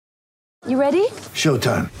You ready?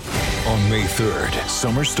 Showtime. On May 3rd,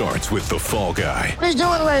 summer starts with The Fall Guy. Let's do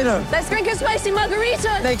it later. Let's drink a spicy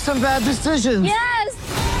margarita. Make some bad decisions. Yes!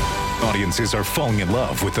 Audiences are falling in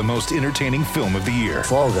love with the most entertaining film of the year.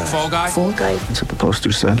 Fall guy. Fall Guy? Fall guy. That's what the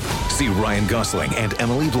poster said. See Ryan Gosling and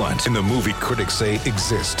Emily Blunt in the movie critics say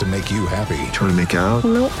exists to make you happy. Trying to make it out?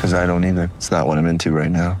 Nope. Because I don't either. It's not what I'm into right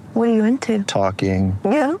now. What are you into? Talking.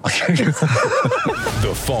 Yeah.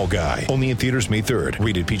 The Fall Guy. Only in theaters May 3rd.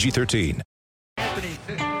 Rated PG-13. Anthony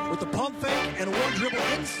with the pump fake and one dribble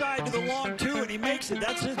inside to the long two, and he makes it.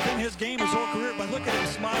 That's been his game his whole career. But look at him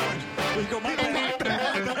smiling. We go, my bad.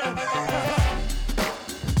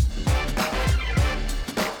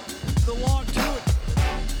 The long two.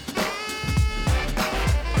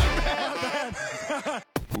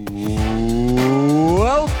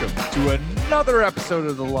 Welcome to another episode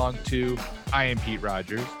of The Long Two. I am Pete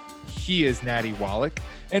Rogers. He is Natty Wallach.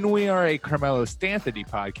 And we are a Carmelo Stanthony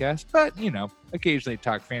podcast, but, occasionally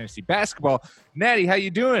talk fantasy basketball. Natty, how you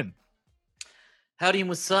doing? Howdy and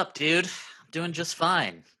what's up, dude? I'm doing just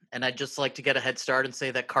fine. And I'd just like to get a head start and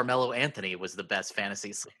say that Carmelo Anthony was the best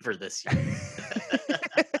fantasy sleeper this year.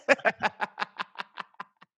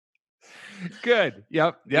 Good.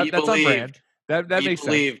 Yep. That's on brand. That makes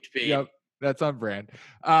sense. Pete. Yep. That's on brand.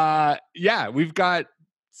 We've got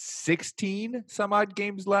 16 some odd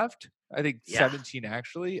games left. I think 17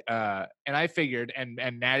 actually. And I figured, and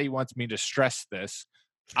Natty wants me to stress this.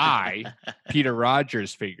 I, Peter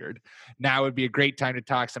Rogers, figured now would be a great time to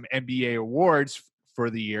talk some NBA awards for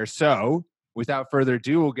the year. So without further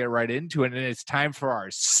ado, we'll get right into it. And it's time for our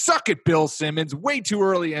Suck It, Bill Simmons. Way too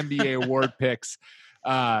early NBA award picks.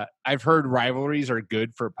 I've heard rivalries are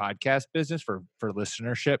good for podcast business, for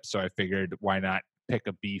listenership. So I figured why not pick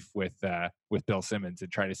a beef with Bill Simmons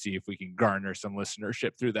and try to see if we can garner some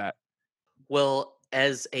listenership through that. Well,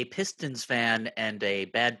 as a Pistons fan and a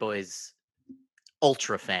Bad Boys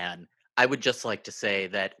Ultra fan, I would just like to say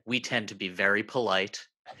that we tend to be very polite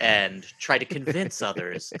and try to convince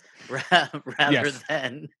others rather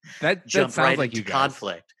than jump right like into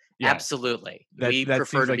conflict. Yeah. Absolutely. We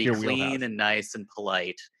prefer to be clean and nice and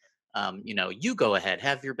polite. You go ahead,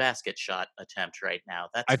 have your basket shot attempt right now.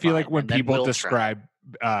 I feel like when people describe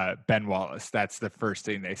Ben Wallace, that's the first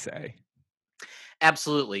thing they say.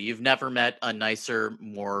 Absolutely. You've never met a nicer,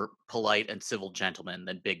 more polite and civil gentleman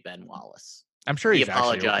than Big Ben Wallace. I'm sure he he's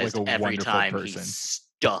apologized like a every time person. He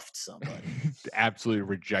stuffed somebody. Absolutely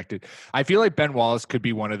rejected. I feel like Ben Wallace could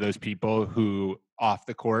be one of those people who off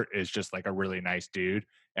the court is just like a really nice dude,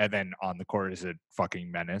 and then on the court is a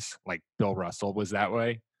fucking menace. Like Bill Russell was that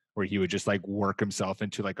way, where he would just like work himself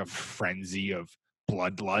into like a frenzy of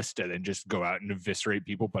bloodlust and then just go out and eviscerate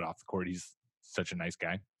people. But off the court, he's such a nice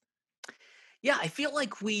guy. Yeah, I feel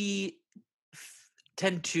like we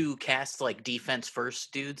tend to cast like defense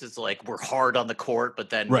first dudes as like we're hard on the court,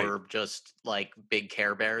 but then we're just like big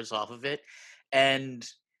Care Bears off of it. And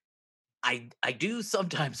I do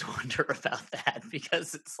sometimes wonder about that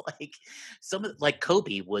because it's like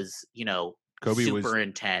Kobe was, super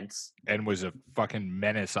intense and was a fucking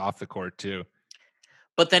menace off the court too.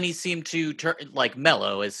 But then he seemed to turn like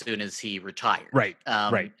mellow as soon as he retired. Right.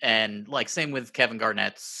 And like same with Kevin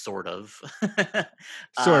Garnett, sort of.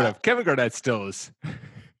 Sort of. Kevin Garnett still is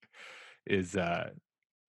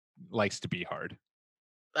likes to be hard.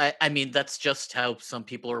 I mean, that's just how some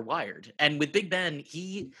people are wired. And with Big Ben,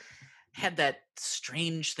 he had that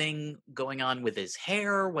strange thing going on with his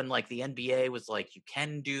hair when like the NBA was like, you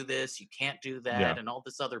can do this, you can't do that, and all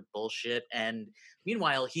this other bullshit. And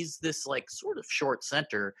meanwhile, he's this like sort of short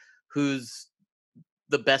center who's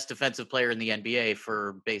the best defensive player in the NBA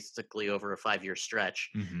for basically over a 5-year stretch.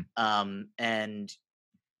 Mm-hmm. And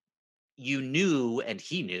you knew, and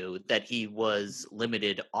he knew that he was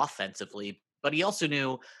limited offensively, but he also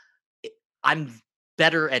knew I'm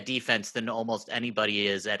better at defense than almost anybody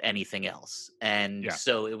is at anything else. And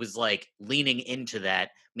so it was like leaning into that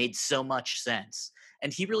made so much sense.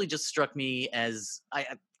 And he really just struck me as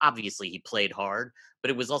obviously he played hard, but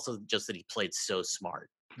it was also just that he played so smart.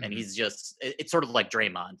 Mm-hmm. And he's just, it's sort of like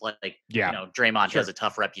Draymond. Draymond has a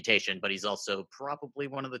tough reputation, but he's also probably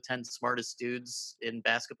one of the 10 smartest dudes in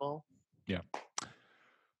basketball. Yeah.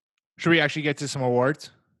 Should we actually get to some awards?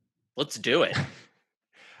 Let's do it.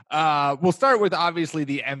 We'll start with obviously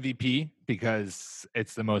the MVP because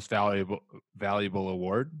it's the most valuable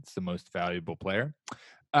award. It's the most valuable player.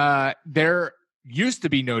 There used to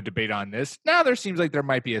be no debate on this. Now there seems like there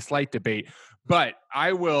might be a slight debate, but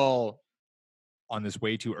I will, on this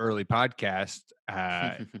way too early podcast,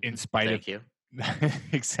 in spite Thank you.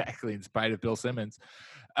 Exactly, in spite of Bill Simmons,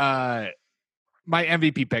 my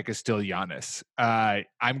MVP pick is still Giannis.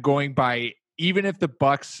 I'm going by, even if the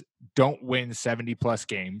Bucks don't win 70 plus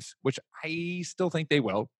games, which I still think they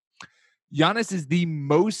will, Giannis is the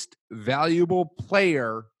most valuable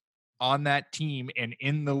player on that team and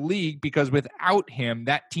in the league, because without him,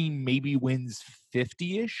 that team maybe wins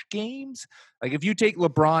 50-ish games. Like if you take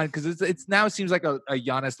LeBron, because it's now seems like a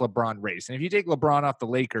Giannis LeBron race. And if you take LeBron off the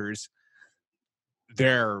Lakers,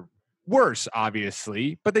 they're worse,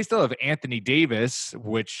 obviously, but they still have Anthony Davis,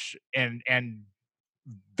 which and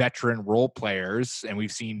veteran role players, and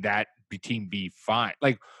we've seen that team be fine.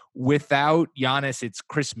 Like without Giannis, it's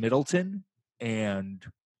Chris Middleton, and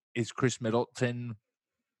is Chris Middleton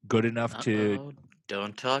good enough to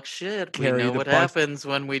don't talk shit? We carry know the what bus? happens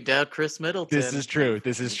when we doubt Chris Middleton. This is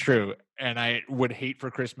true. And I would hate for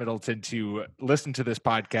Chris Middleton to listen to this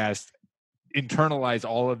podcast, internalize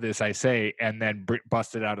all of this I say, and then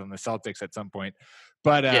bust it out on the Celtics at some point.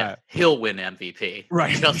 But yeah, he'll win MVP,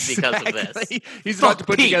 right? Just because of this. He's about to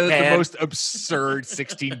put Pete, together man. the most absurd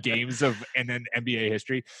 16 games of an NBA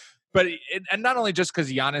history. But and not only just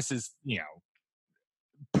because Giannis is,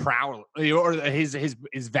 proud, or his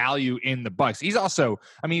value in the Bucks. He's also,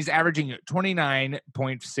 he's averaging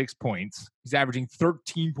 29.6 points. He's averaging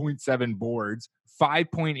 13.7 boards,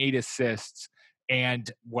 5.8 assists, and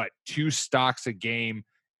 2 stocks a game.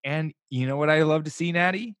 And you know what I love to see,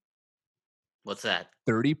 Natty? What's that?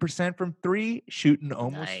 30% from 3, shooting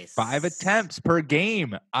almost Nice. 5 attempts per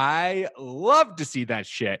game. I love to see that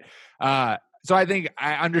shit. So I think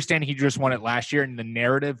I understand he just won it last year, and the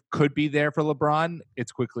narrative could be there for LeBron.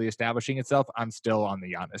 It's quickly establishing itself. I'm still on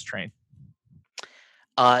the Giannis train.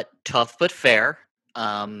 Tough but fair.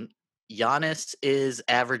 Giannis is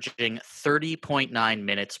averaging 30.9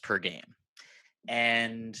 minutes per game.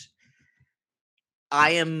 And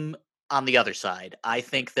I am on the other side. I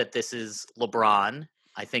think that this is LeBron.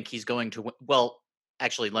 I think he's going to win. Well,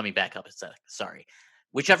 actually, let me back up a sec. Sorry.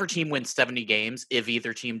 Whichever team wins 70 games, if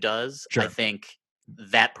either team does, Sure. I think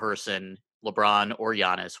that person, LeBron or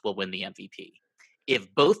Giannis, will win the MVP.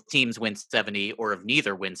 If both teams win 70, or if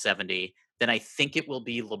neither wins 70, then I think it will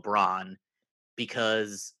be LeBron,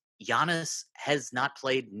 because Giannis has not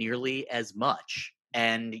played nearly as much.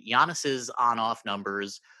 And Giannis's on-off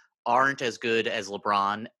numbers aren't as good as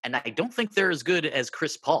LeBron, and I don't think they're as good as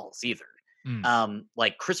Chris Paul's either.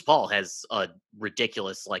 Like Chris Paul has a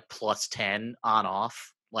ridiculous plus 10 on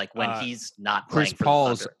off, when he's not playing. Chris for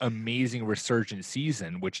Paul's the Thunder. amazing resurgent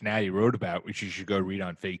season, which Natty wrote about, which you should go read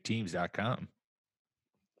on faketeams.com.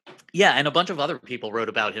 Yeah, and a bunch of other people wrote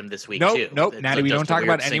about him this week too. Nope, It's Natty, we just don't a talk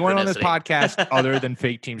weird about anyone on this synchronicity. podcast other than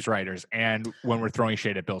Fake Teams writers, and when we're throwing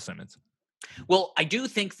shade at Bill Simmons. Well, I do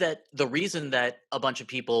think that the reason that a bunch of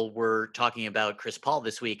people were talking about Chris Paul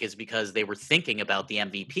this week is because they were thinking about the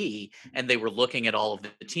MVP, and they were looking at all of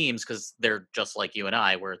the teams, because they're just like you and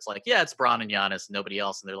I, where it's like, yeah, it's Bron and Giannis, nobody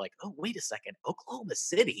else. And they're like, oh, wait a second, Oklahoma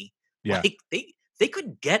City, Yeah. they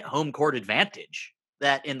could get home court advantage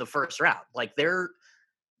that in the first round. They're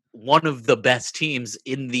one of the best teams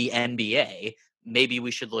in the NBA. Maybe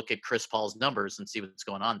we should look at Chris Paul's numbers and see what's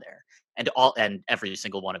going on there. And every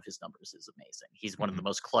single one of his numbers is amazing. He's one of the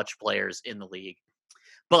most clutch players in the league.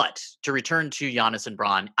 But to return to Giannis and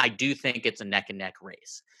Bron, I do think it's a neck and neck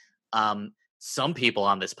race. Some people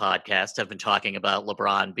on this podcast have been talking about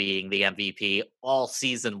LeBron being the MVP all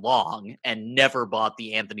season long and never bought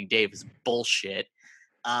the Anthony Davis bullshit.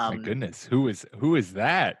 My goodness, who is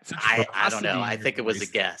that? Such I don't know. ferocity in I your think it was a voice.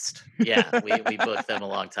 guest. Yeah, we booked them a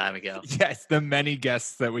long time ago. Yes, the many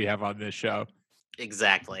guests that we have on this show.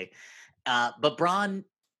 Exactly. But Bron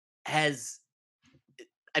has,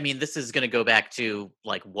 this is going to go back to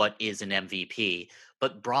what is an MVP,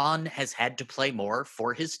 but Bron has had to play more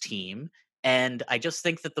for his team. And I just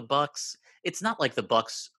think that the Bucks, it's not like the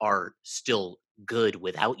Bucks are still good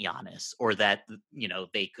without Giannis, or that,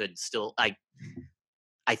 they could still, I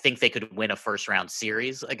think they could win a first round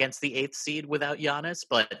series against the 8th seed without Giannis,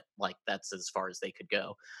 but that's as far as they could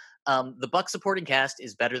go. The Bucks supporting cast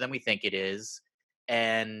is better than we think it is.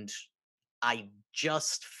 And I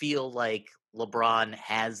just feel like LeBron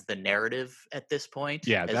has the narrative at this point.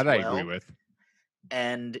 Yeah, as that I well. agree with.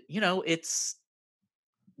 And, it's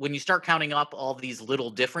when you start counting up all these little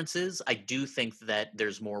differences, I do think that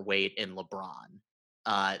there's more weight in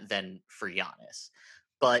LeBron than for Giannis.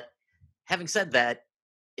 But having said that,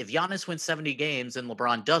 if Giannis wins 70 games and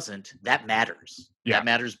LeBron doesn't, that matters. Yeah. That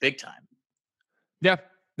matters big time. Yeah.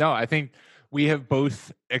 No, I think we have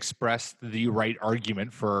both expressed the right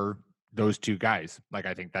argument for those two guys.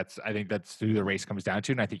 I think that's who the race comes down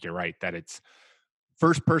to. And I think you're right that it's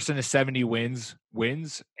first person to 70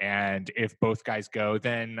 wins. And if both guys go,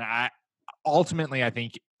 then ultimately I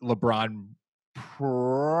think LeBron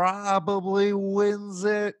probably wins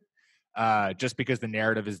it. just because the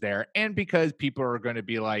narrative is there and because people are going to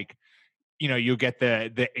be like, you get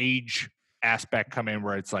the age aspect come in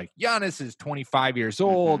where it's like Giannis is 25 years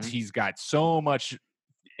old. He's got so much,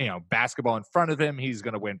 basketball in front of him. He's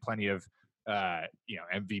going to win plenty of,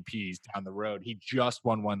 MVPs down the road. He just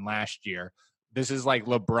won one last year. This is like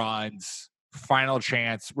LeBron's final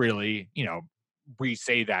chance, really. We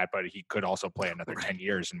say that, but he could also play another 10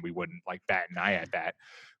 years and we wouldn't like bat an eye at that.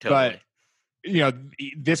 Totally. But,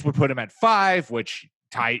 this would put him at 5, which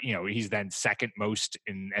he's then second most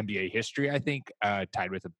in NBA history, I think, tied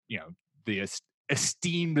with, the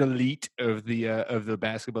esteemed elite of the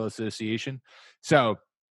Basketball Association. So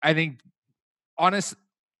I think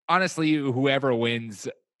honestly, whoever wins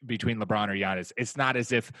between LeBron or Giannis, it's not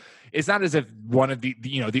as if one of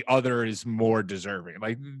the other is more deserving.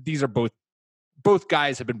 Like these are both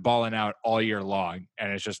guys have been balling out all year long,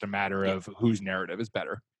 and it's just a matter of whose narrative is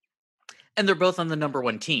better. And they're both on the number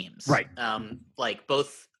 1 teams. Right. Like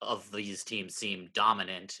both of these teams seem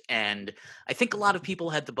dominant. And I think a lot of people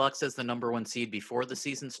had the Bucks as the number 1 seed before the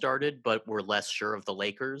season started, but were less sure of the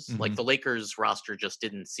Lakers. Like the Lakers roster just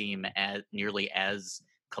didn't seem nearly as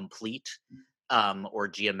complete or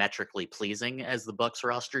geometrically pleasing as the Bucks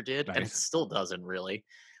roster did. Nice. And it still doesn't really.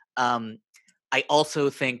 I also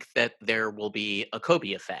think that there will be a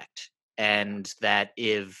Kobe effect, and that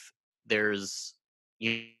if there's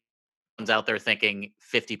out there thinking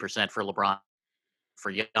 50% for LeBron,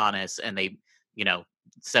 for Giannis, and they,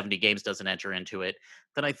 70 games doesn't enter into it,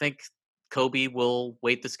 then I think Kobe will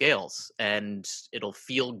weight the scales, and it'll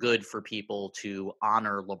feel good for people to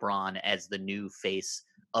honor LeBron as the new face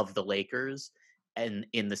of the Lakers, and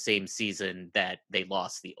in the same season that they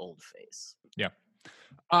lost the old face. Yeah.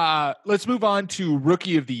 Let's move on to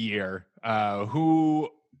Rookie of the Year, who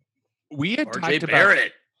we had RJ talked Barrett.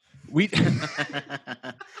 about.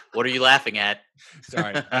 What are you laughing at?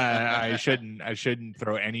 Sorry, I shouldn't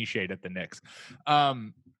throw any shade at the Knicks.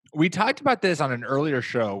 We talked about this on an earlier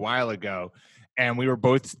show a while ago, and we were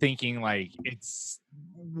both thinking like it's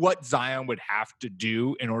what Zion would have to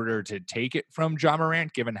do in order to take it from Ja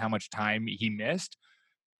Morant, given how much time he missed.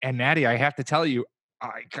 And Natty, I have to tell you,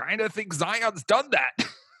 I kind of think Zion's done that.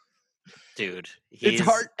 Dude, it's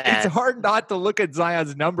hard not to look at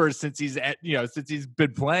Zion's numbers since he's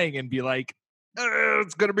been playing and be like,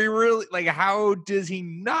 it's going to be really like, how does he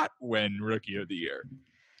not win Rookie of the Year?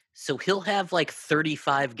 So he'll have like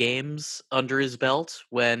 35 games under his belt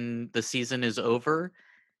when the season is over.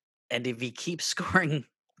 And if he keeps scoring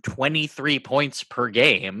 23 points per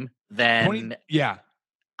game, then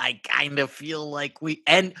I kind of feel like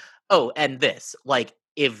this, like,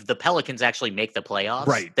 if the Pelicans actually make the playoffs,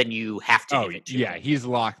 right, then you have to give it to him. He's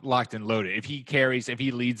locked and loaded. If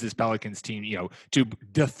he leads this Pelicans team, to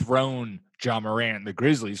dethrone Ja Morant and the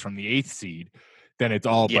Grizzlies from the 8th seed, then it's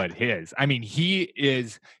all but his. I mean,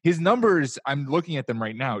 his numbers, I'm looking at them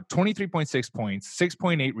right now, 23.6 points,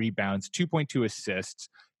 6.8 rebounds, 2.2 assists.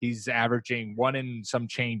 He's averaging 1 and some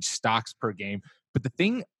change stocks per game. But the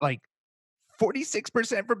thing, like,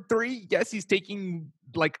 46% from 3. Yes, he's taking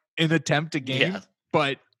like an attempt a game,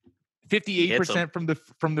 but 58%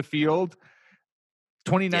 from the field,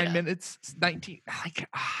 29 minutes, 19. Like,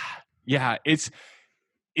 it's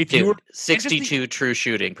if you were 62 true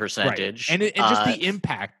shooting percentage, right. And just the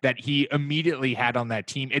impact that he immediately had on that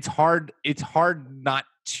team. It's hard not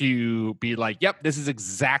to be like, yep, this is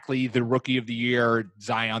exactly the Rookie of the Year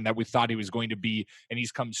Zion that we thought he was going to be, and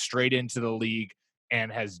he's come straight into the league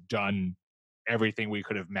and has done everything we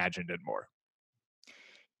could have imagined and more.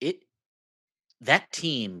 That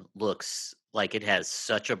team looks like it has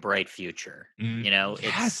such a bright future.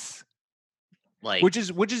 It's like, which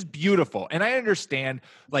is beautiful. And I understand,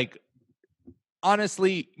 like,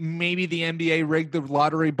 honestly, maybe the NBA rigged the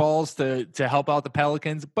lottery balls to help out the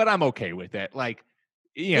Pelicans, but I'm okay with it. Like,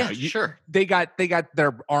 sure. They got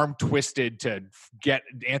their arm twisted to get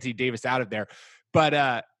Anthony Davis out of there.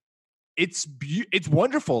 But it's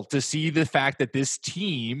wonderful to see the fact that this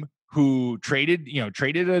team who traded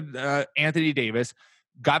Anthony Davis,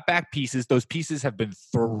 got back pieces. Those pieces have been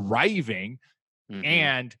thriving,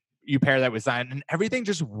 and you pair that with Zion, and everything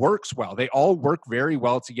just works well. They all work very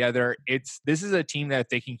well together. This is a team that if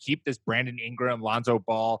they can keep this Brandon Ingram, Lonzo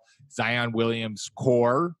Ball, Zion Williams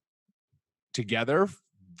core together,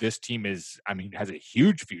 this team has a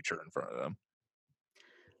huge future in front of them.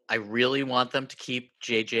 I really want them to keep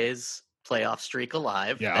JJ's playoff streak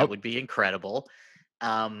alive. Yeah. That would be incredible.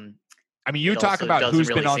 You talk about who's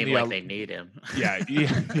really been on seem the like they need him. Yeah.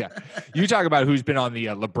 You talk about who's been on the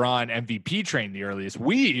LeBron MVP train the earliest.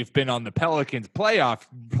 We've been on the Pelicans playoff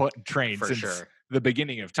train since the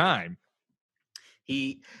beginning of time.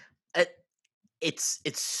 It's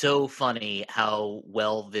so funny how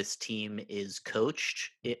well this team is coached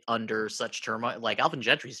under such turmoil. Like Alvin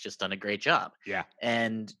Gentry's just done a great job. Yeah.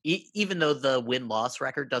 And even though the win-loss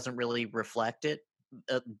record doesn't really reflect it,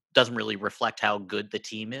 doesn't really reflect how good the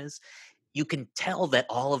team is, you can tell that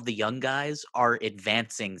all of the young guys are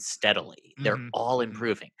advancing steadily. They're all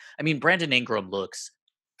improving. I mean, Brandon Ingram looks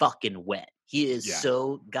fucking wet. He is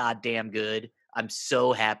so goddamn good. I'm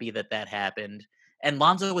so happy that happened. And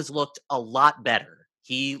Lonzo has looked a lot better.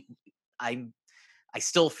 I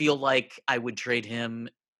still feel like I would trade him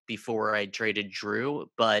before I traded Drew,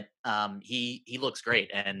 but he looks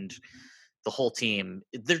great, and the whole team,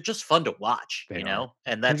 they're just fun to watch, you know?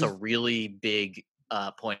 And that's a really big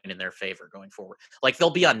point in their favor going forward. Like, they'll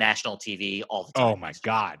be on national TV all the time. Oh my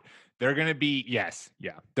God. They're going to be,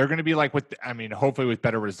 they're going to be like hopefully with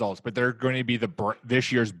better results, but they're going to be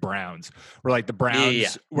this year's Browns. We're like the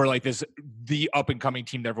Browns were like the up and coming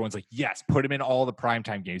team that everyone's like, yes, put them in all the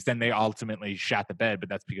primetime games. Then they ultimately shat the bed, but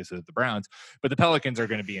that's because of the Browns. But the Pelicans are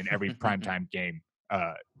going to be in every primetime game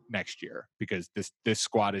next year because this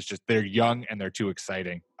squad is just, they're young and they're too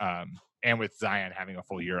exciting. And with Zion having a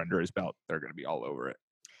full year under his belt, they're going to be all over it.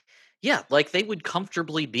 Yeah, like they would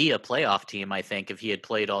comfortably be a playoff team, I think, if he had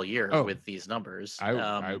played all year with these numbers.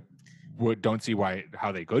 I don't see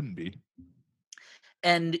how they couldn't be.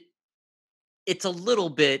 And it's a little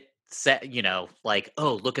bit like,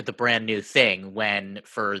 oh, look at the brand new thing, when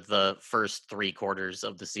for the first 3 quarters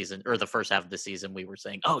of the season, or the first half of the season, we were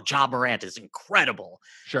saying, oh, Ja Morant is incredible.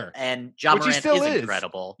 Sure. And Ja Morant is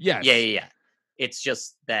incredible. Yes. Yeah. It's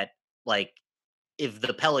just that, like, if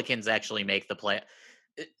the Pelicans actually make the play,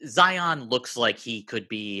 Zion looks like he could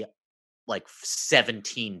be like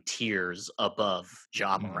 17 tiers above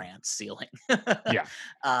Ja Morant's ceiling.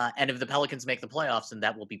 And if the Pelicans make the playoffs, then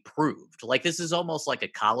that will be proved. Like, this is almost like a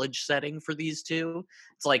college setting for these two.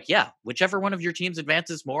 It's like, whichever one of your teams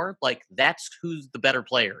advances more, like, that's who the better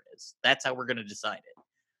player is. That's how we're going to decide it.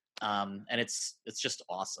 And it's just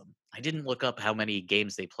awesome. I didn't look up how many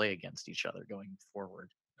games they play against each other going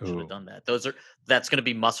forward. Should have done that. That's going to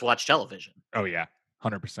be must-watch television. Oh yeah,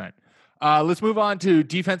 100%. Let's move on to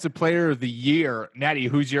Defensive Player of the Year. Natty,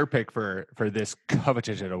 who's your pick for this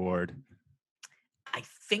coveted award? I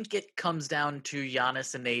think it comes down to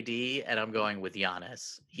Giannis and AD, and I'm going with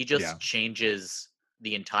Giannis. He just changes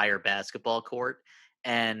the entire basketball court.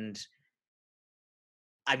 And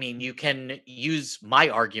I mean, you can use my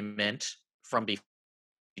argument from before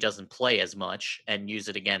he doesn't play as much and use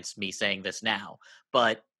it against me saying this now.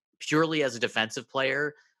 But purely as a defensive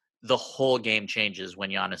player, the whole game changes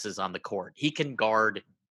when Giannis is on the court. He can guard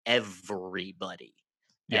everybody.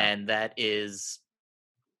 Yeah. And that is,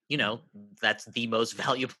 that's the most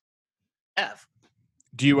valuable F.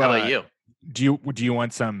 How about you? Do you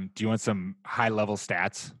want some high level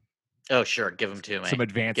stats? Oh, sure. Give them to me. Some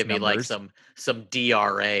advanced Give me numbers. like some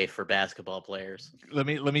DRA for basketball players. Let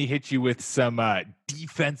me hit you with some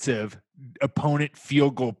defensive opponent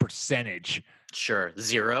field goal percentage. Sure.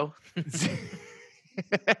 0.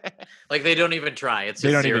 Like, they don't even try. It's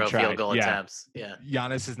just 0 field goal attempts. Yeah.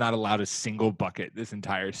 Giannis is not allowed a single bucket this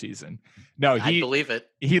entire season. No, I believe it.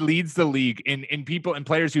 He leads the league in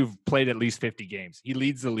players who've played at least 50 games. He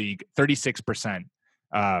leads the league 36%.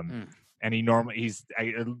 And he's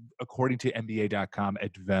according to NBA.com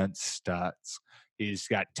advanced stats, he's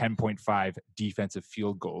got 10.5 defensive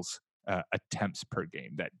field goals attempts per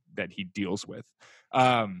game that he deals with.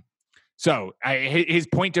 So his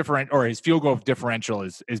point differential, or his field goal differential,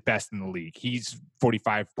 is best in the league. He's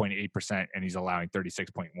 45.8% and he's allowing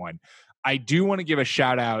 36.1. I do want to give a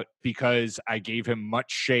shout out because I gave him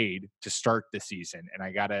much shade to start the season,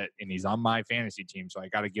 and he's on my fantasy team, so I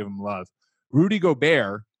got to give him love. Rudy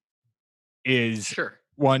Gobert is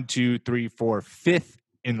 1, 2, 3, 4, 5th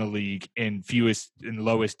in the league in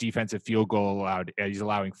lowest defensive field goal allowed. He's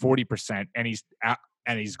allowing 40%, and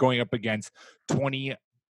he's going up against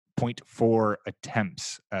 20.4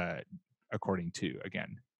 attempts, according to,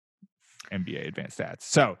 again, NBA advanced stats.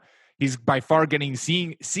 So he's by far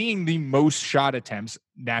seeing the most shot attempts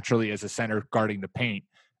naturally as a center guarding the paint,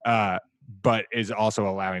 but is also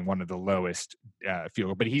allowing one of the lowest field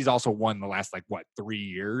goal. But he's also won the last 3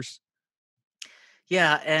 years.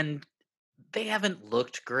 Yeah, and they haven't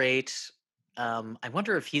looked great. I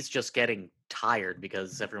wonder if he's just getting tired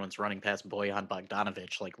because everyone's running past Bojan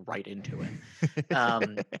Bogdanovic right into it.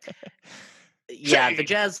 The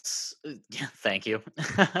Jazz. Thank you.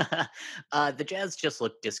 The Jazz just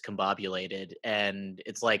look discombobulated, and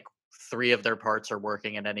it's like 3 of their parts are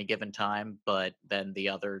working at any given time, but then the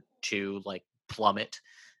other 2 plummet.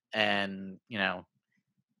 And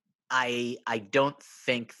I don't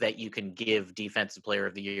think that you can give Defensive Player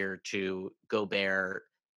of the Year to Gobert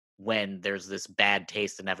when there's this bad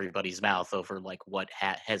taste in everybody's mouth over like what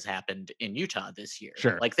has happened in Utah this year.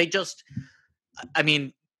 Sure. Like I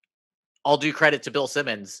mean, all due credit to Bill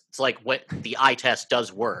Simmons. It's like what the eye test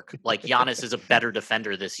does work. Like Giannis is a better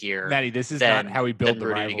defender this year. Matty, this is not how we build the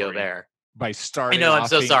Rudy rivalry. Gobert. By starting, I know. I'm off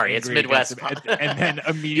so being sorry. It's angry Midwest, against him, and then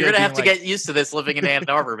immediately you're gonna have to being get used to this living in Ann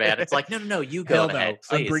Arbor, man. It's like no. You go hell no. ahead.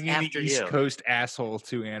 I'm Please, bringing the after East you. Coast asshole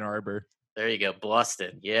to Ann Arbor. There you go,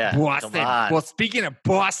 Boston. Yeah, Boston. Come on. Well, speaking of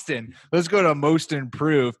Boston, let's go to Most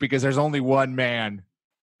Improved because there's only one man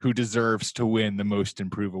who deserves to win the Most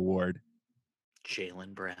Improved award.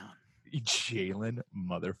 Jaylen Brown. Jaylen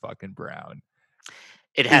motherfucking Brown.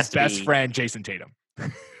 It has his to best be, friend, Jason Tatum.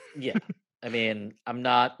 Yeah. I mean, I'm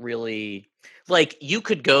not really like you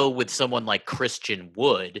could go with someone like Christian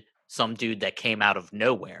Wood, some dude that came out of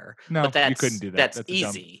nowhere. No, but you couldn't do that. That's That's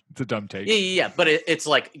easy. It's a dumb take. Yeah. But it's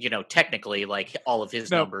like, technically, like all of his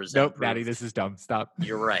numbers. Nope, improved. Natty, this is dumb. Stop.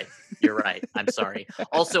 You're right. I'm sorry.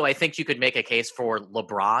 Also, I think you could make a case for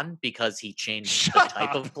LeBron because he changed the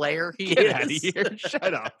type of player he Get is. out of here.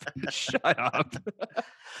 Shut up. Shut up.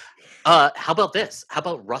 How about this? How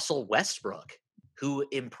about Russell Westbrook, who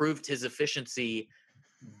improved his efficiency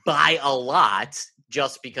by a lot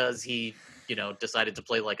just because he, decided to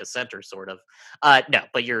play like a center, sort of. No,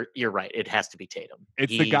 but you're right. It has to be Tatum.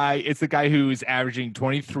 It's the guy who's averaging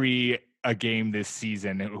 23 a game this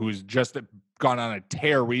season, who's just gone on a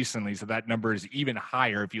tear recently. So that number is even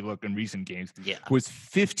higher if you look in recent games. Yeah, was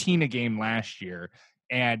 15 a game last year.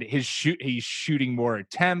 And he's shooting more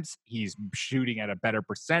attempts. He's shooting at a better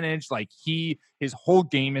percentage. Like his whole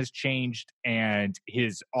game has changed, and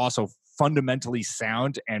he's also fundamentally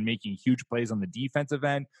sound and making huge plays on the defensive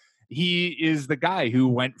end. He is the guy who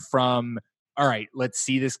went from, all right, let's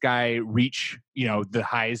see this guy reach, the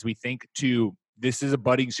highs we think, to this is a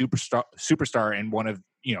budding superstar and one of,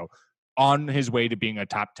 on his way to being a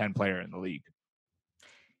top 10 player in the league.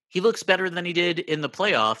 He looks better than he did in the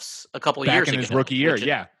playoffs a couple of years ago. Back in his rookie year,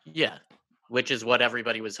 yeah. Yeah, which is what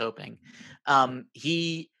everybody was hoping.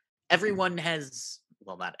 Everyone has,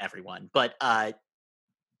 well, not everyone, but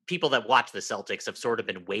people that watch the Celtics have sort of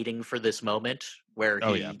been waiting for this moment where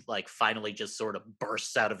he finally just sort of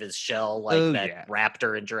bursts out of his shell like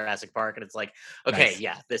raptor in Jurassic Park. And it's like, okay,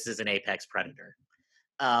 nice. This is an apex predator.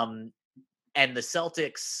 And the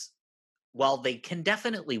Celtics, while they can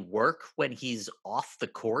definitely work when he's off the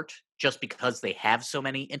court, just because they have so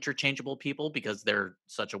many interchangeable people, because they're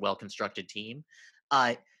such a well-constructed team,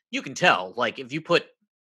 you can tell, like, if you put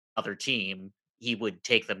another team, he would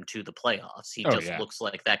take them to the playoffs. He looks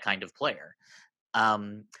like that kind of player.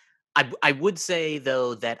 I would say,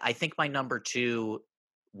 though, that I think my number 2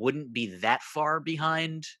 wouldn't be that far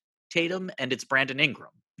behind Tatum, and it's Brandon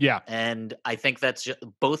Ingram. Yeah. And I think that's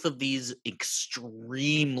both of these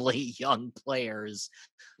extremely young players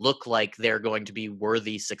look like they're going to be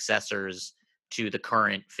worthy successors to the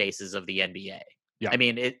current faces of the NBA. Yeah. I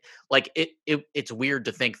mean, it's weird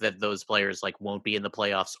to think that those players won't be in the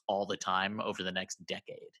playoffs all the time over the next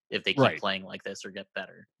decade if they keep playing like this or get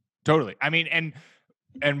better. Totally. I mean,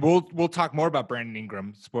 and we'll talk more about Brandon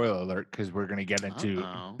Ingram, spoiler alert, because we're going to get into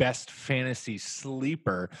best fantasy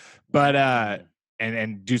sleeper, but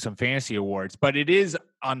and do some fantasy awards. But it is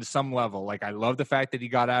on some level, like, I love the fact that he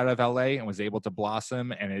got out of LA and was able to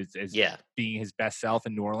blossom and is being his best self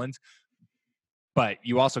in New Orleans. But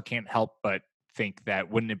you also can't help but think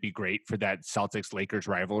that wouldn't it be great for that Celtics-Lakers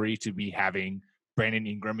rivalry to be having Brandon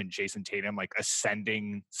Ingram and Jason Tatum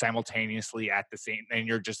ascending simultaneously at the same, and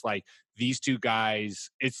you're just like, these two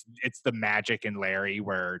guys, it's the Magic and Larry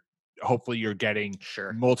where hopefully you're getting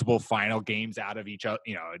multiple final games out of each other.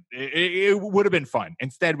 It would have been fun.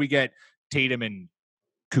 Instead, we get Tatum and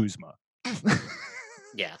Kuzma.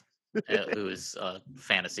 Who's a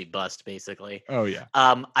fantasy bust, basically. Oh, yeah.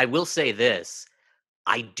 I will say this.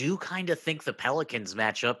 I do kind of think the Pelicans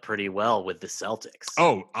match up pretty well with the Celtics.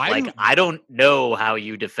 Oh, I don't know how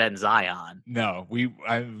you defend Zion. No,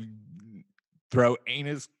 I throw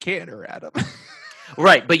Enes Kanter at him.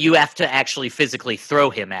 Right, but you have to actually physically throw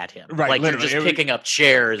him at him. Right, you're just picking up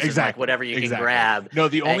chairs and whatever you can grab. No,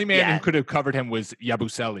 the only man who could have covered him was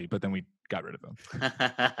Yabusele, but then we got rid of him.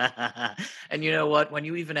 And you know what? When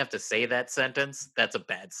you even have to say that sentence, that's a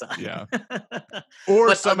bad sign. Yeah.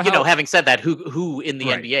 Or somehow, having said that, who in the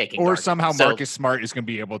NBA can? Or somehow Marcus Smart is going to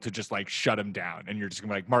be able to just shut him down, and you're just going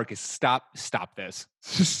to be like, Marcus, stop this,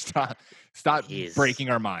 stop breaking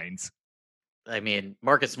our minds. I mean,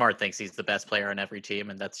 Marcus Smart thinks he's the best player on every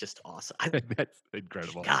team, and that's just awesome. That's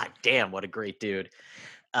incredible. God damn, what a great dude.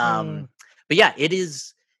 But yeah, it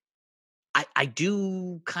is. I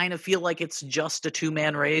do kind of feel like it's just a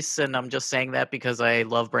 2-man race, and I'm just saying that because I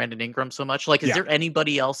love Brandon Ingram so much. Like, is there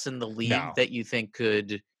anybody else in the league that you think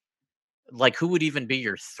could, like, who would even be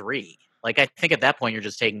your 3? Like, I think at that point you're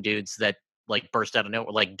just taking dudes that like burst out of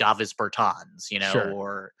nowhere, like Davis Bertans,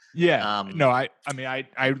 or I mean,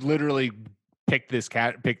 I literally picked this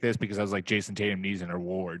because I was like Jason Tatum, Neeson, or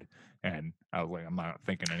Ward, and I was like, I'm not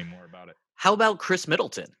thinking anymore about it. How about Chris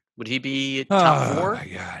Middleton? Would he be top 4?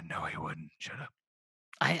 Yeah, no, he wouldn't. Shut up.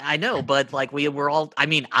 I know, but like we were all. I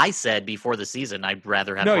mean, I said before the season I'd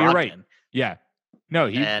rather have. No, Brogdon. You're right. Yeah, no,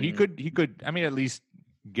 he could. I mean, at least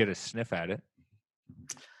get a sniff at it.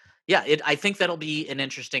 Yeah, I think that'll be an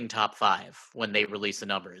interesting top 5 when they release the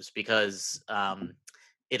numbers because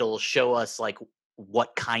it'll show us like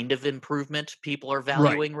what kind of improvement people are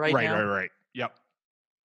valuing right now. Right. Yep.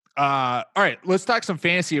 All right, let's talk some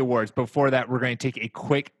fantasy awards. Before that, we're going to take a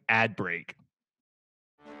quick ad break.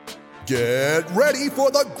 Get ready for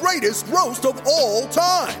the greatest roast of all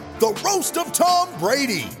time, the Roast of Tom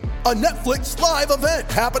Brady, a Netflix live event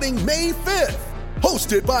happening May 5th.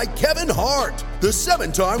 Hosted by Kevin Hart, the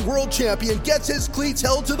 7-time world champion gets his cleats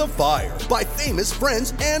held to the fire by famous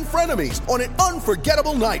friends and frenemies on an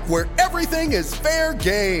unforgettable night where everything is fair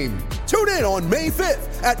game. Tune in on May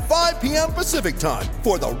 5th at 5 p.m. Pacific time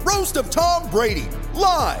for the Roast of Tom Brady,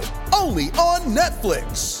 live only on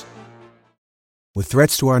Netflix. With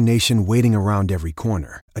threats to our nation waiting around every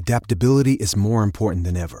corner, adaptability is more important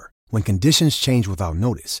than ever. When conditions change without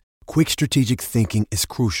notice, quick strategic thinking is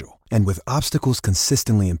crucial. And with obstacles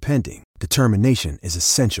consistently impending, determination is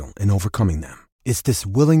essential in overcoming them. It's this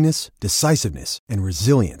willingness, decisiveness, and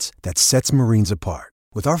resilience that sets Marines apart.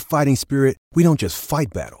 With our fighting spirit, we don't just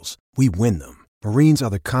fight battles, we win them. Marines are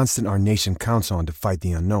the constant our nation counts on to fight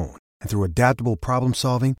the unknown. And through adaptable problem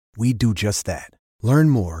solving, we do just that. Learn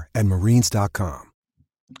more at marines.com.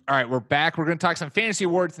 All right, we're back. We're going to talk some fantasy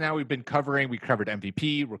awards now. We covered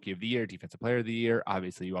MVP, Rookie of the Year, Defensive Player of the Year.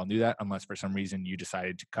 Obviously, you all knew that, unless for some reason you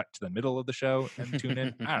decided to cut to the middle of the show and tune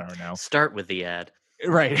in. I don't know. Start with the ad.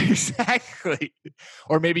 Right, exactly.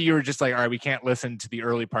 Or maybe you were just like, all right, we can't listen to the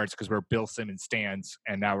early parts because we're Bill Simmons stands,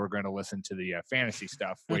 and now we're going to listen to the fantasy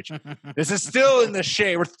stuff, which this is still in the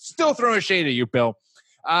shade. We're still throwing shade at you, Bill.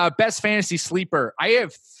 Best fantasy sleeper. I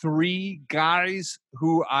have 3 guys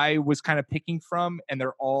who I was kind of picking from, and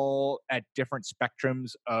they're all at different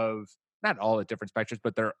spectrums of, not all at different spectrums,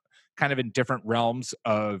 but they're kind of in different realms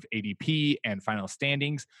of ADP and final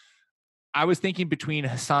standings. I was thinking between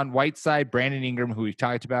Hassan Whiteside, Brandon Ingram, who we've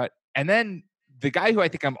talked about, and then the guy who I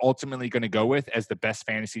think I'm ultimately going to go with as the best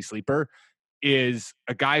fantasy sleeper is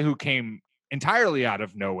a guy who came entirely out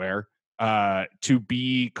of nowhere to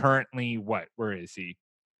be currently, where is he?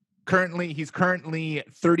 He's currently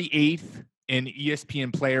 38th in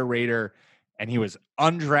ESPN Player Rater, and he was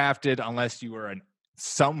undrafted unless you were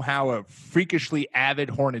somehow a freakishly avid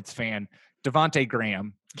Hornets fan. Devontae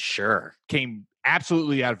Graham came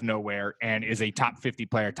absolutely out of nowhere and is a top 50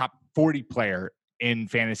 player, top 40 player in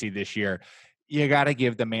fantasy this year. You got to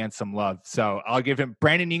give the man some love. So I'll give him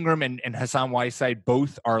Brandon Ingram and Hassan Whiteside.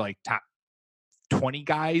 Both are like top 20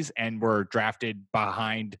 guys and were drafted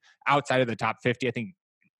outside of the top 50. I think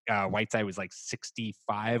Whiteside was like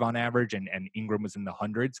 65 on average, and Ingram was in the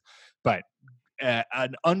hundreds. But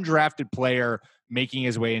an undrafted player making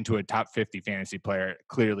his way into a top 50 fantasy player,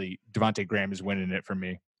 clearly Devontae Graham is winning it for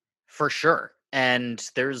me. For sure. And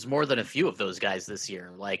there's more than a few of those guys this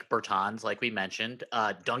year, like Bertans, like we mentioned,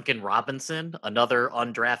 Duncan Robinson, another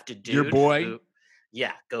undrafted dude. Your boy.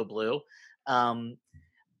 Go Blue.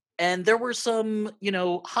 And there were some,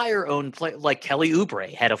 higher owned play like Kelly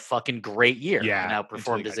Oubre had a fucking great year and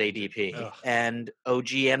outperformed his ADP. And OG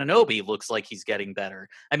Anunoby looks like he's getting better.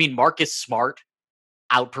 I mean, Marcus Smart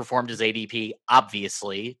outperformed his ADP,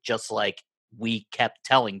 obviously, just like we kept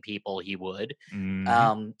telling people he would.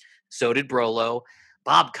 Mm-hmm. So did Brolo.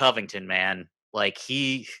 Bob Covington, man, like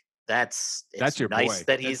that's your nice boy.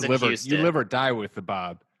 That he's in Houston. You live or die with the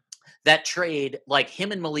Bob. That trade, like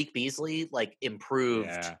him and Malik Beasley, like improved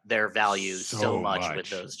their values so much with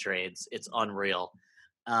those trades. It's unreal.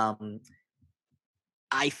 I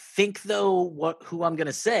think though, who I'm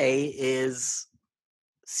gonna say is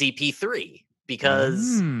CP3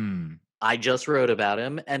 because I just wrote about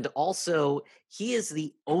him, and also he is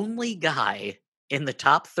the only guy in the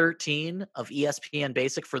top 13 of ESPN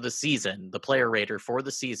Basic for the season, the player rater for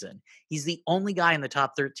the season. He's the only guy in the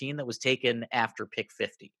top 13 that was taken after pick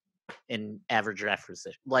 50. In average draft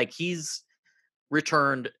position. Like he was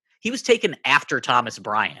taken after Thomas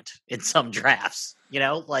Bryant in some drafts,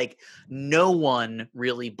 like no one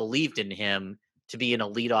really believed in him to be an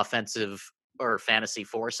elite offensive or fantasy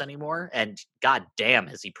force anymore. And god damn,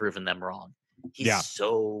 has he proven them wrong. He's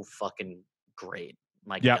so fucking great.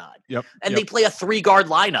 My God. And they play a 3-guard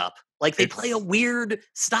lineup. Like they play a weird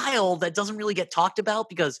style that doesn't really get talked about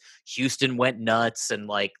because Houston went nuts and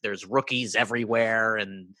like there's rookies everywhere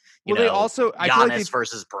and you know, they also Giannis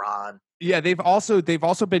versus Bron. Yeah, they've also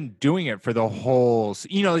been doing it for the whole.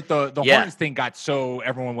 You know, like the Hornets thing got so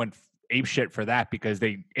everyone went ape shit for that because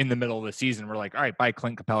they in the middle of the season were like, all right, bye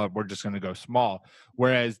Clint Capella, we're just going to go small.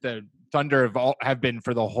 Whereas the Thunder have been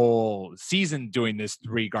for the whole season doing this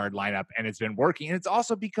 3-guard lineup, and it's been working. And it's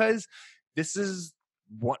also because this is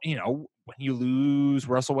what, you know, when you lose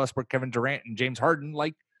Russell Westbrook, Kevin Durant, and James Harden,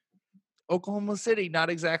 like Oklahoma City, not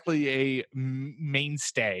exactly a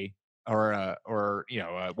mainstay or you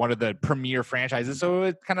know, one of the premier franchises. So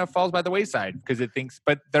it kind of falls by the wayside because it thinks,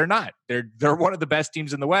 but they're not. They're one of the best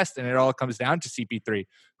teams in the West, and it all comes down to CP3,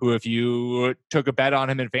 who, if you took a bet on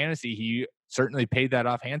him in fantasy, he certainly paid that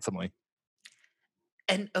off handsomely.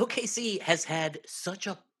 And OKC has had such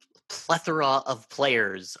a plethora of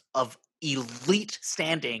players of elite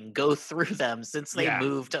standing go through them since they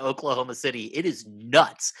moved to Oklahoma City. It is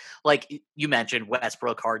nuts. Like you mentioned,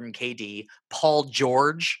 Westbrook, Harden, KD, Paul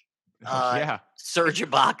George, Serge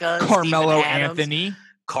Ibaka,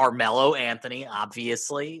 Carmelo Anthony,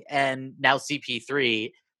 obviously, and now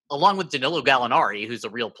CP3, along with Danilo Gallinari, who's a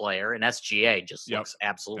real player, and SGA just looks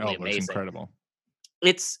absolutely amazing. Looks incredible.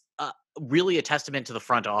 It's really a testament to the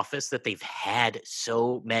front office that they've had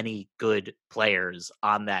so many good players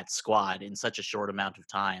on that squad in such a short amount of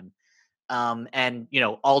time. And, you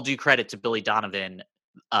know, all due credit to Billy Donovan,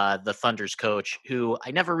 the Thunder's coach, who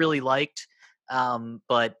I never really liked,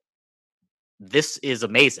 but this is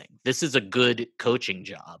amazing. This is a good coaching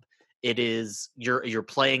job. It is, you're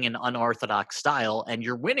playing an unorthodox style and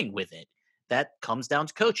you're winning with it. That comes down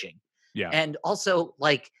to coaching. Yeah. And also,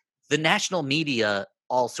 like, the national media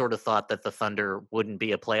all sort of thought that the Thunder wouldn't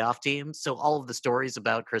be a playoff team. So all of the stories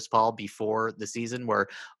about Chris Paul before the season were,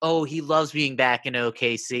 oh, he loves being back in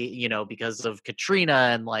OKC, you know, because of Katrina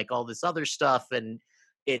and like all this other stuff. And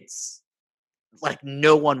it's like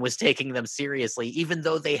no one was taking them seriously, even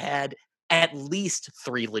though they had at least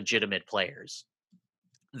 3 legitimate players.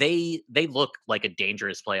 They look like a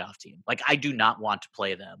dangerous playoff team. Like, I do not want to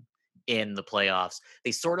play them in the playoffs.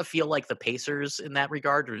 They sort of feel like the Pacers in that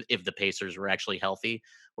regard, or if the Pacers were actually healthy,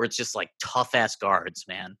 where it's just like tough ass guards,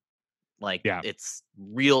 man. Like it's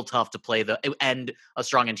real tough to play and a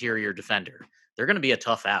strong interior defender. They're going to be a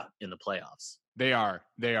tough out in the playoffs. They are.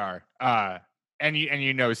 And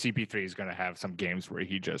you know CP3 is going to have some games where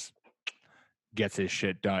he just gets his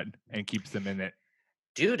shit done and keeps them in it.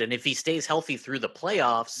 Dude, and if he stays healthy through the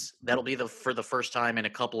playoffs, that'll be for the first time in a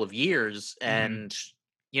couple of years. And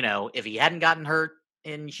you know, if he hadn't gotten hurt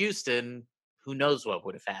in Houston, who knows what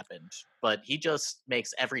would have happened. But he just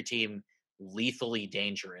makes every team lethally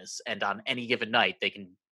dangerous. And on any given night,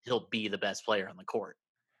 he'll be the best player on the court.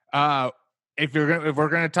 If we're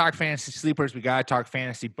gonna talk fantasy sleepers, we gotta talk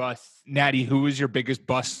fantasy busts. Natty, who is your biggest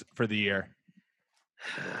bust for the year?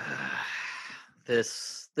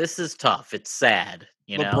 This is tough. It's sad.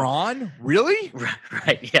 You know? LeBron? Really?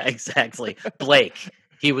 Right. Yeah, exactly. Blake.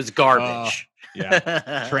 He was garbage.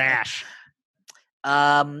 Trash.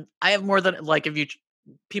 I have more than like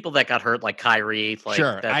people that got hurt like Kyrie. Like,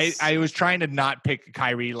 sure. I was trying to not pick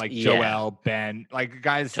Kyrie like Joel, Ben, like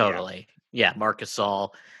guys. Totally. Yeah. Marc Gasol.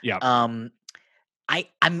 Yeah.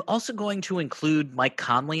 I'm also going to include Mike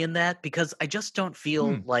Conley in that because I just don't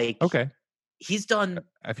feel like he's done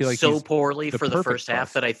I feel like so poorly for the first half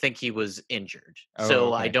bust. that I think he was injured.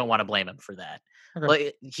 I don't want to blame him for that.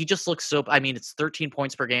 Like, he just looks so. I mean, it's 13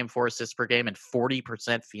 points per game, 4 assists per game, and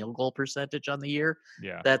 40% field goal percentage on the year.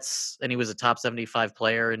 Yeah, and he was a top 75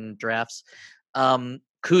 player in drafts.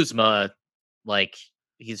 Kuzma, like,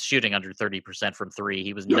 he's shooting under 30% from 3.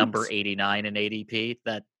 He was number 89 in ADP.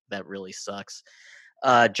 That really sucks.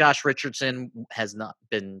 Josh Richardson has not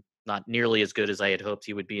nearly as good as I had hoped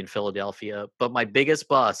he would be in Philadelphia. But my biggest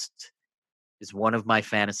bust is one of my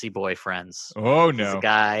fantasy boyfriends. Oh, no. He's a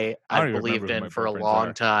guy I believed in for a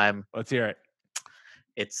long time. Let's hear it.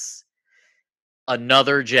 It's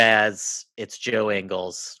another Jazz. It's Joe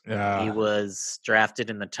Ingles. He was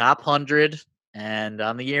drafted in the top 100, and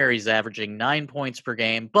on the year, he's averaging 9 points per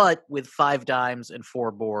game, but with 5 dimes and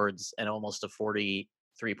 4 boards and almost a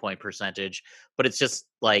 43-point percentage. But it's just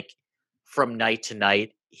like from night to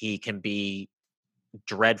night, he can be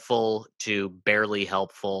dreadful to barely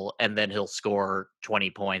helpful, and then he'll score 20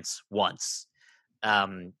 points once.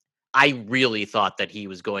 I really thought that he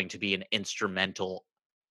was going to be an instrumental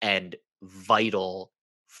and vital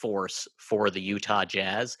force for the Utah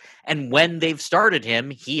Jazz, and when they've started him,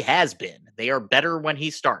 he has been. They are better when he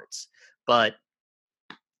starts, but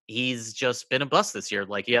he's just been a bust this year.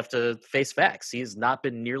 Like, you have to face facts. He's not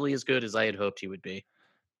been nearly as good as I had hoped he would be.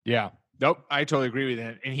 Yeah. Nope. I totally agree with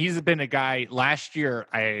that. And he's been a guy last year.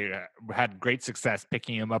 I had great success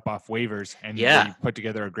picking him up off waivers and he put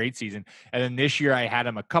together a great season. And then this year I had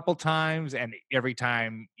him a couple times, and every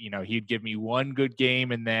time, he'd give me one good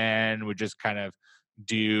game and then would just kind of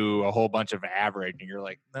do a whole bunch of average. And you're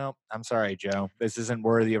like, no, I'm sorry, Joe, this isn't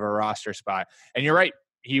worthy of a roster spot. And you're right.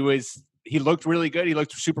 He looked really good. He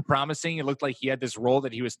looked super promising. It looked like he had this role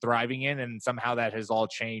that he was thriving in, and somehow that has all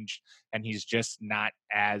changed, and he's just not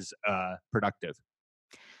as productive.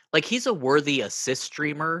 Like, he's a worthy assist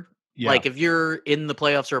streamer. Yeah. Like, if you're in the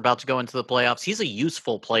playoffs or about to go into the playoffs, he's a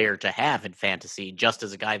useful player to have in fantasy, just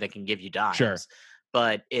as a guy that can give you dimes. Sure.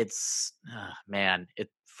 But it's,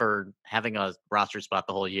 for having a roster spot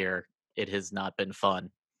the whole year, it has not been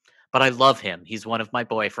fun. But I love him. He's one of my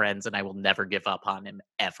boyfriends, and I will never give up on him,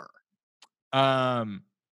 ever. My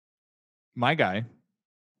guy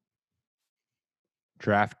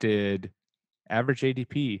drafted average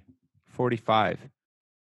ADP 45.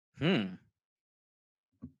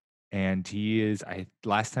 And he is,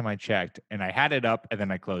 last time I checked, and I had it up and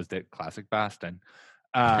then I closed it. Classic Boston.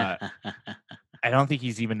 I don't think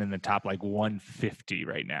he's even in the top 150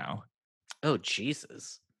 right now. Oh,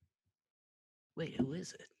 Jesus. Wait, who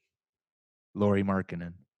is it? Lauri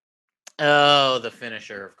Markkanen. Oh, the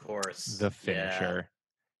finisher, of course. The finisher. Yeah.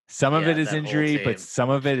 Some of it is injury, but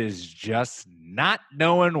some of it is just not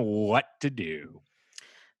knowing what to do.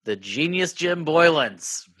 The genius Jim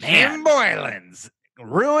Boylens. Jim Boylens.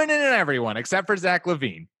 Ruining everyone except for Zach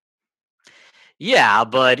LaVine. Yeah,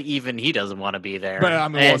 but even he doesn't want to be there.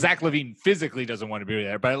 But Zach LaVine physically doesn't want to be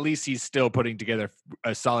there, but at least he's still putting together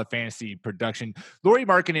a solid fantasy production. Lauri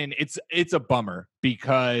Markkanen, it's a bummer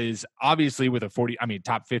because obviously with a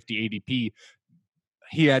top 50 ADP,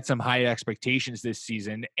 he had some high expectations this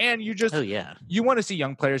season, and you want to see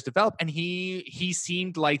young players develop, and he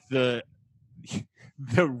seemed like the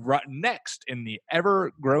next in the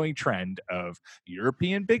ever growing trend of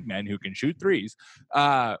European big men who can shoot threes.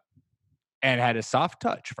 And had a soft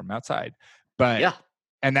touch from outside. But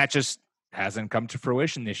and that just hasn't come to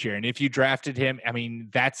fruition this year. And if you drafted him,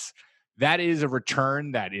 that is a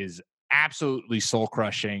return that is absolutely soul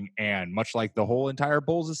crushing. And much like the whole entire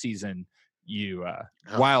Bulls season, a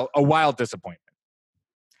wild disappointment.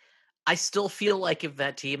 I still feel like if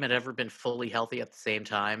that team had ever been fully healthy at the same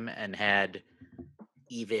time and had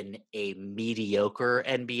even a mediocre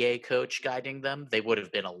NBA coach guiding them, they would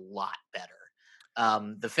have been a lot better.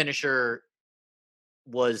 The finisher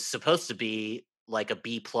was supposed to be like a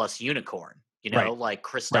B+ unicorn, like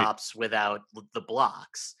Kristaps without the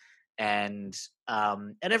blocks. And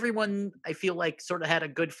everyone, I feel like, sort of had a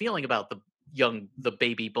good feeling about the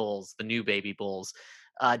baby Bulls, the new baby Bulls,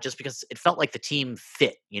 just because it felt like the team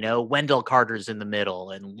fit, Wendell Carter's in the middle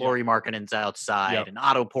and Lauri Markkanen's outside and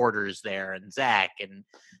Otto Porter's there and Zach and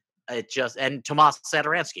and Tomas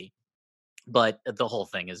Satoransky. But the whole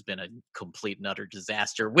thing has been a complete and utter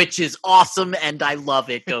disaster, which is awesome, and I love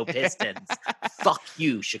it. Go Pistons! Fuck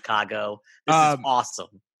you, Chicago. This is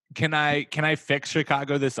awesome. Can I fix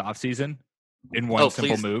Chicago this offseason in one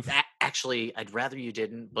simple move? Actually, I'd rather you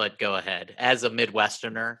didn't, but go ahead. As a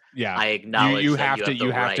Midwesterner, yeah, I acknowledge you that have you to. have the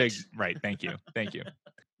You have right. to. Right. Thank you. Thank you.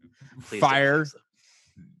 Fire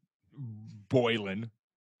Boylen.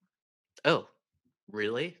 Oh,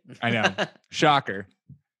 really? I know. Shocker.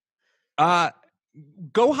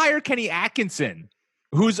 Go hire Kenny Atkinson,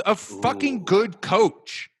 who's a fucking good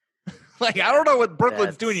coach. I don't know what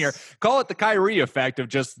Brooklyn's doing here. Call it the Kyrie effect of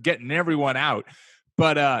just getting everyone out.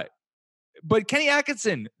 But Kenny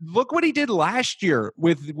Atkinson, look what he did last year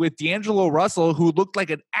with D'Angelo Russell, who looked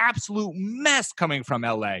like an absolute mess coming from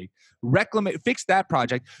LA. Fixed that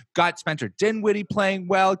project, got Spencer Dinwiddie playing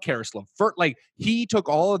well, Karis LeVert. He took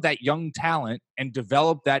all of that young talent and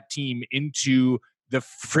developed that team into the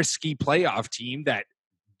frisky playoff team that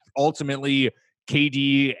ultimately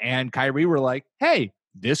KD and Kyrie were like, hey,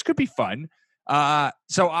 this could be fun.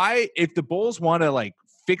 If the Bulls want to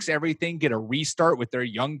fix everything, get a restart with their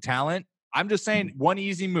young talent, I'm just saying one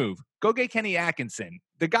easy move. Go get Kenny Atkinson.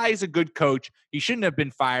 The guy is a good coach. He shouldn't have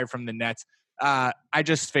been fired from the Nets. I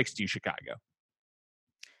just fixed you, Chicago.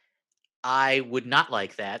 I would not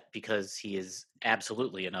like that because he is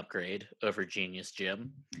absolutely an upgrade over Genius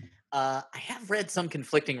Jim. I have read some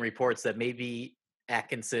conflicting reports that maybe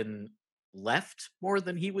Atkinson left more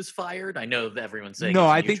than he was fired. I know that everyone's saying no.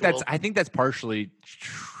 I think that's partially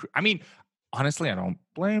true. I mean, honestly, I don't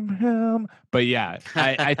blame him, but yeah,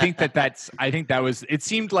 I think that was. It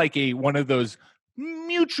seemed like one of those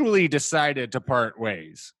mutually decided to part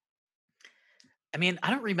ways. I mean, I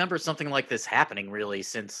don't remember something like this happening really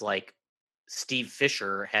since like Steve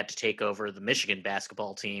Fisher had to take over the Michigan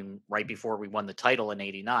basketball team right before we won the title in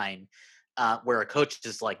 '89, where a coach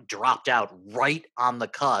just like dropped out right on the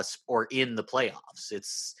cusp or in the playoffs.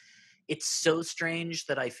 It's so strange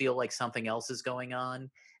that I feel like something else is going on.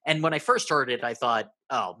 And when I first heard it, I thought,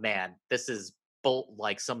 oh man, this is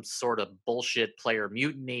like some sort of bullshit player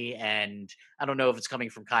mutiny. And I don't know if it's coming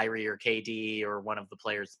from Kyrie or KD or one of the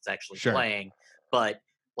players that's actually playing, but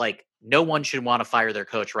like no one should want to fire their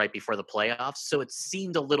coach right before the playoffs. So it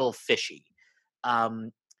seemed a little fishy.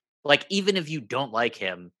 Like even if you don't like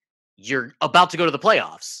him, you're about to go to the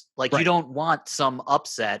playoffs. Like you don't want some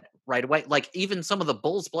upset right away. Like even some of the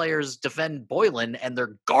Bulls players defend Boylen and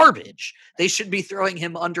they're garbage. They should be throwing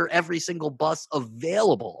him under every single bus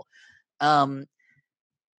available. But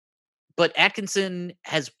Atkinson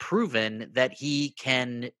has proven that he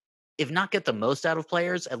can, if not get the most out of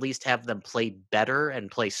players, at least have them play better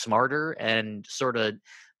and play smarter and sort of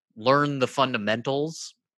learn the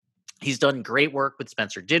fundamentals. He's done great work with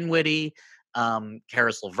Spencer Dinwiddie,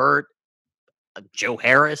 Karis LeVert, Joe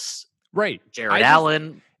Harris, Jared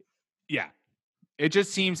Allen. Yeah. It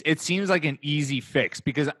seems like an easy fix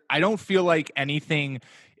because I don't feel like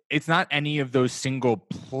it's not any of those single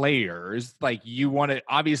players. Like you want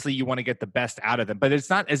to get the best out of them, but it's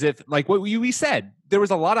not as if like what we said, there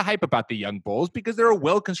was a lot of hype about the young Bulls because they're a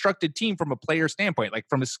well-constructed team from a player standpoint, like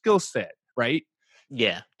from a skill set, right?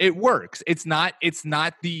 Yeah. It works. It's not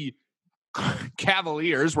the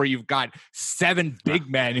Cavaliers where you've got 7 big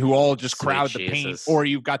men who all just crowd the paint, or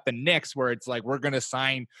you've got the Knicks where it's like we're going to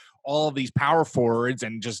sign all of these power forwards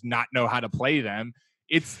and just not know how to play them.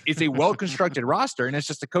 It's a well-constructed roster, and it's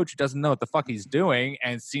just a coach who doesn't know what the fuck he's doing,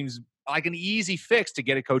 and it seems like an easy fix to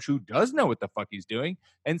get a coach who does know what the fuck he's doing,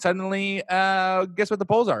 and suddenly, guess what the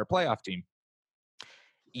Bulls are? A playoff team.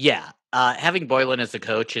 Yeah. Having Boylen as the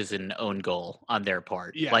coach is an own goal on their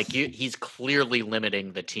part. Yes. Like he's clearly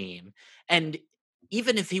limiting the team. And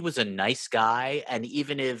even if he was a nice guy, and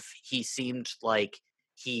even if he seemed like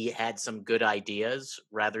he had some good ideas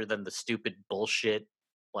rather than the stupid bullshit,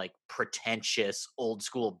 like pretentious old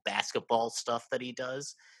school basketball stuff that he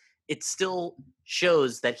does, it still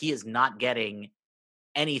shows that he is not getting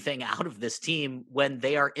anything out of this team when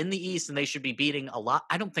they are in the East and they should be beating a lot.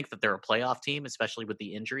 I don't think that they're a playoff team, especially with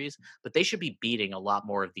the injuries, but they should be beating a lot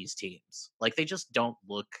more of these teams. Like they just don't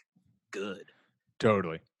look good.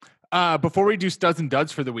 Totally. Before we do studs and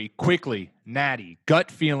duds for the week, quickly, Natty, gut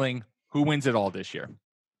feeling, who wins it all this year?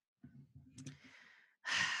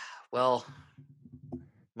 Well,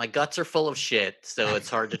 my guts are full of shit, so it's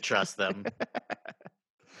hard to trust them.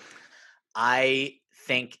 I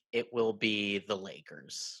think it will be the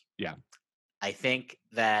Lakers. Yeah. I think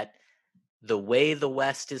that the way the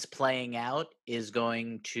West is playing out is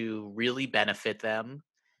going to really benefit them,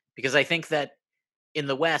 because I think that in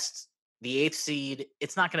the West, the 8th seed,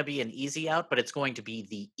 it's not going to be an easy out, but it's going to be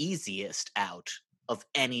the easiest out of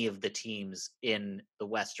any of the teams in the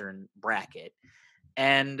Western bracket.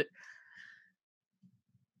 And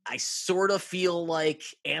I sort of feel like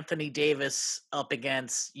Anthony Davis up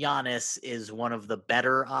against Giannis is one of the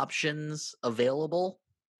better options available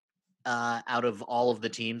out of all of the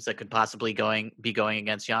teams that could possibly be going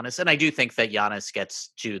against Giannis. And I do think that Giannis gets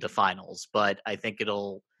to the finals, but I think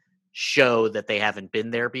it'll show that they haven't been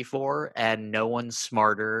there before, and no one's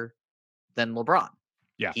smarter than LeBron.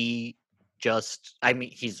 Yeah. He's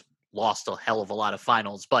lost a hell of a lot of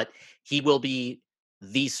finals, but he will be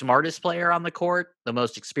the smartest player on the court, the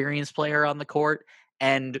most experienced player on the court,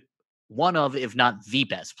 and one of, if not the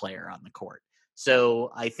best player on the court.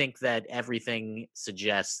 So I think that everything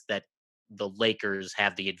suggests that the Lakers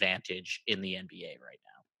have the advantage in the NBA right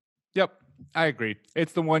now. Yep, I agree.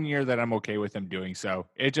 It's the one year that I'm okay with them doing so.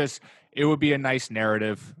 It would be a nice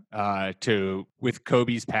narrative with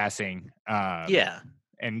Kobe's passing. Yeah.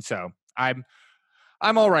 And so I'm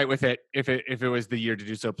all right with it if it was the year to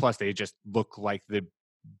do so. Plus, they just look like the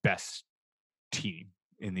best team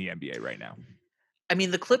in the NBA right now. I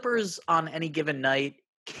mean, the Clippers on any given night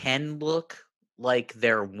can look like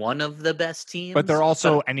they're one of the best teams, but they're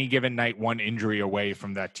also any given night one injury away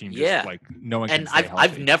from that team. Just like no one can and stay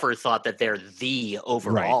I've never thought that they're the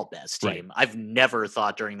overall best team. Right. I've never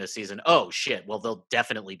thought during the season, oh shit, well they'll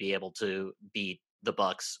definitely be able to beat the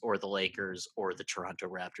Bucks or the Lakers or the Toronto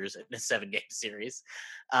Raptors in a 7-game series.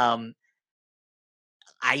 I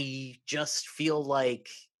just feel like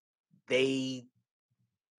they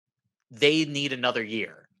need another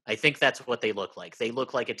year. I think that's what they look like. They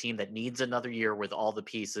look like a team that needs another year with all the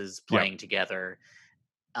pieces playing together.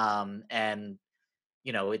 And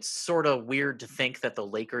it's sort of weird to think that the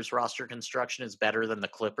Lakers roster construction is better than the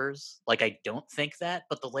Clippers. Like, I don't think that,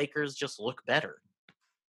 but the Lakers just look better.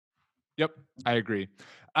 Yep, I agree.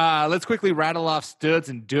 Let's quickly rattle off studs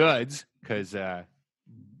and duds because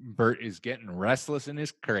Bert is getting restless in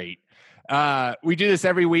his crate. We do this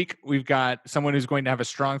every week. We've got someone who's going to have a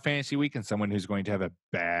strong fantasy week and someone who's going to have a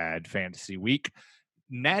bad fantasy week.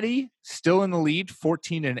 Natty still in the lead,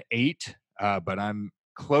 14-8, but I'm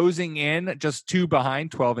closing in just 2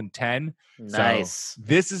 behind, 12-10. Nice. So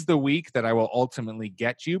this is the week that I will ultimately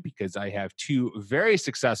get you because I have 2 very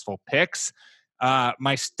successful picks.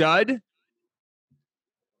 My stud,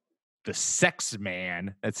 the Sex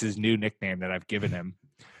Man, that's his new nickname that I've given him.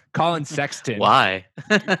 Colin Sexton. Why?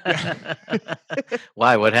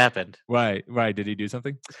 Why? What happened? Why? Did he do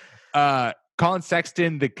something? Colin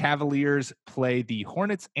Sexton, the Cavaliers play the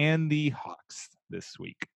Hornets and the Hawks this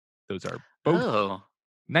week. Those are both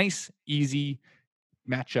nice, easy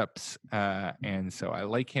matchups. And so I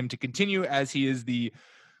like him to continue as he is the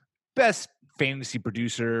best fantasy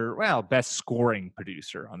producer, best scoring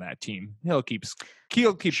producer on that team. He'll keep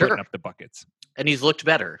putting up the buckets. And he's looked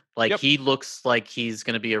better. He looks like he's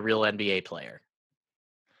going to be a real NBA player.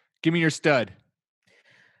 Give me your stud.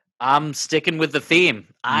 I'm sticking with the theme.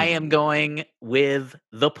 I am going with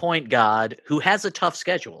the point guard who has a tough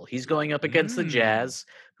schedule. He's going up against the Jazz,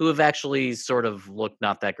 who have actually sort of looked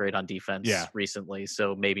not that great on defense recently,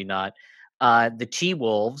 so maybe not. The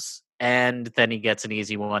T-Wolves, and then he gets an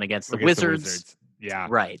easy one against the Wizards. Yeah.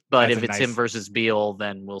 Right. But if it's him versus Beal,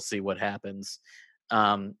 then we'll see what happens.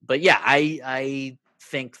 But yeah, I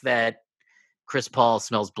think that Chris Paul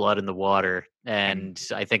smells blood in the water, and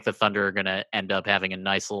I think the Thunder are going to end up having a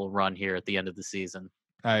nice little run here at the end of the season.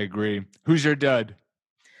 I agree. Who's your dud?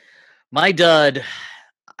 My dud,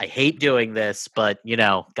 I hate doing this, but,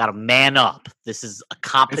 got to man up. This is a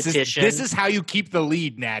competition. This is how you keep the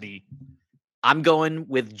lead, Natty. I'm going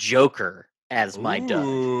with Joker as my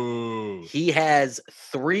dud. He has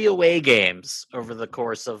 3 away games over the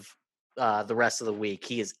course of the rest of the week.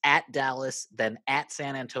 He is at Dallas, then at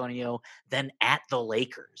San Antonio, then at the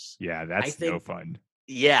Lakers. Yeah, that's no fun.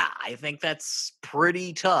 Yeah, I think that's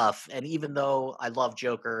pretty tough. And even though I love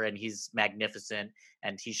Joker and he's magnificent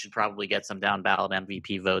and he should probably get some down ballot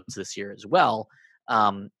MVP votes this year as well,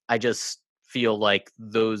 I just feel like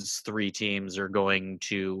those 3 teams are going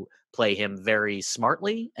to play him very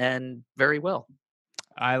smartly and very well.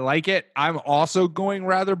 I like it. I'm also going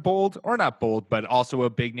rather bold, or not bold, but also a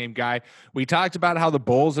big name guy. We talked about how the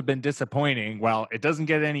Bulls have been disappointing. Well, it doesn't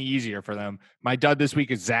get any easier for them. My dud this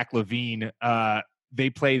week is Zach LaVine. They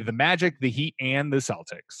play the Magic, the Heat, and the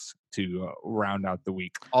Celtics to round out the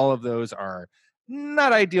week. All of those are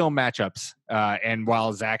not ideal matchups. And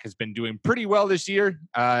while Zach has been doing pretty well this year,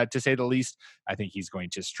 to say the least, I think he's going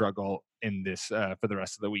to struggle in this for the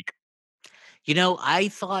rest of the week. I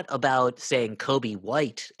thought about saying Kobe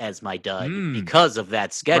White as my dud because of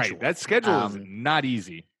that schedule. Right, that schedule is not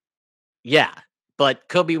easy. Yeah, but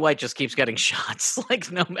Kobe White just keeps getting shots,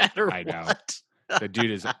 no matter what. I know. The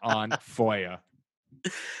dude is on fire.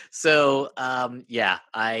 So, I'm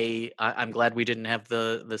glad we didn't have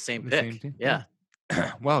the same pick. Yeah.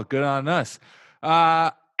 Well, good on us.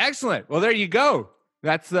 Excellent. Well, there you go.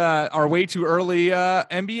 That's our way too early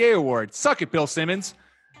NBA award. Suck it, Bill Simmons.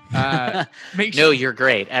 No, you're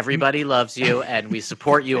great. Everybody loves you, and we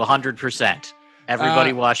support you 100%.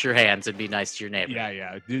 Everybody wash your hands and be nice to your neighbor.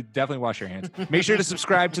 Yeah. Definitely wash your hands. Make sure to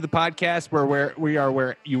subscribe to the podcast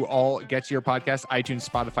where you all get to your podcast, iTunes,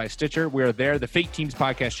 Spotify, Stitcher. We are there, the Fake Teams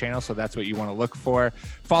podcast channel, so that's what you want to look for.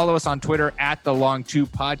 Follow us on Twitter at the Long Two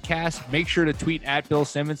Podcast. Make sure to tweet at Bill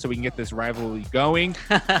Simmons so we can get this rivalry going.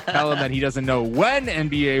 Tell him that he doesn't know when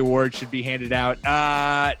NBA awards should be handed out.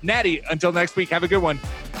 Natty, until next week, have a good one.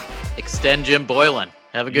 Extend Jim Boylan.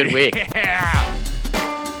 Have a good week. Yeah.